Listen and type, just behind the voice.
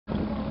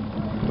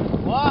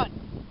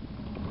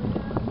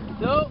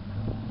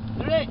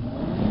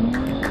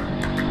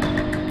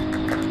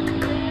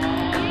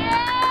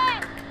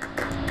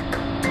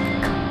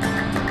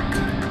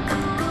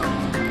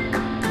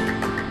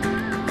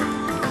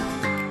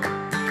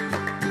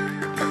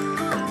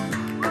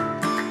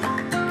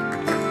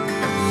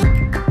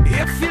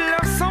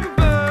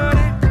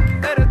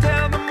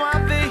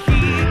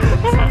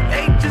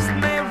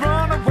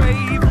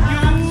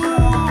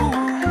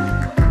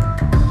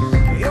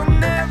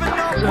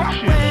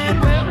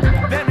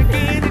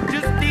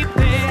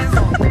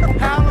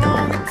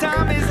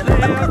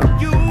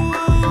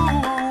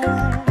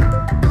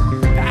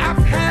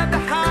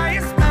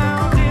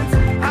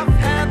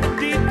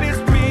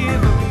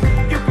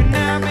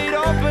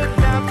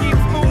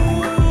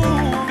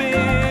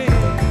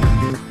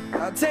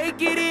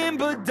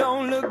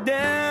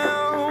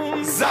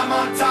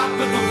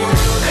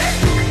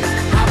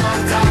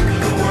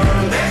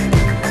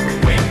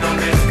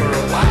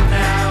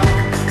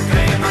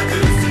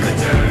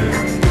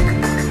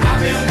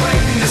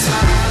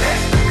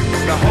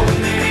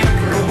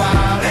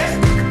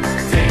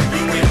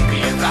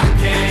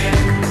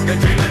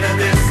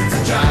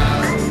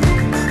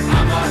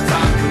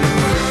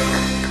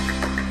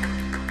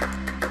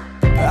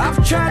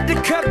I've tried to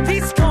cut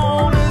these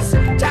corners,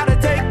 try to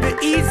take the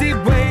easy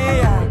way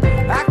out.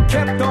 I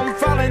kept on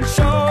falling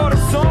short of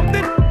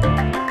something.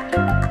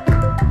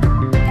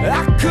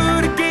 I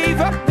could've gave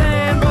up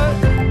then, but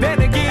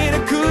then again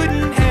I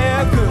couldn't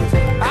have, 'cause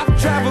I've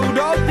traveled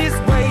all this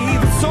way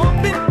for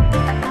something.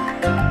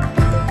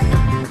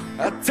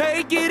 I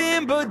take it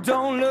in but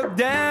don't look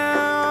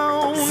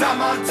down. 'Cause I'm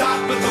on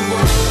top of the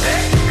world,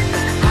 hey.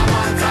 I'm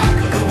on top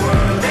of the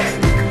world, hey.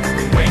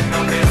 Been waiting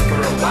on this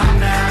for a while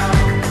now.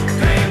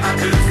 Paying my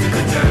dues to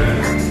the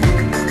dirt.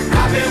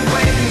 I've been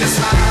waiting to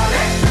smile,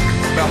 hey.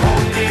 Been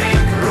holding it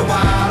in for a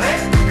while, hey.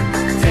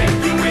 Take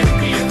you with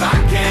me if I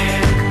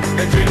can.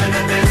 Been dreaming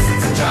of this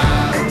since a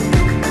child.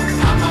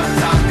 I'm on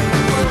top of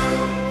the world.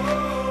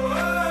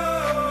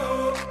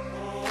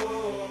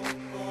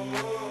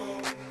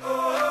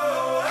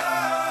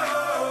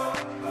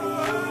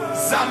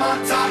 'Cause I'm on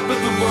top of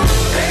the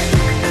world, hey.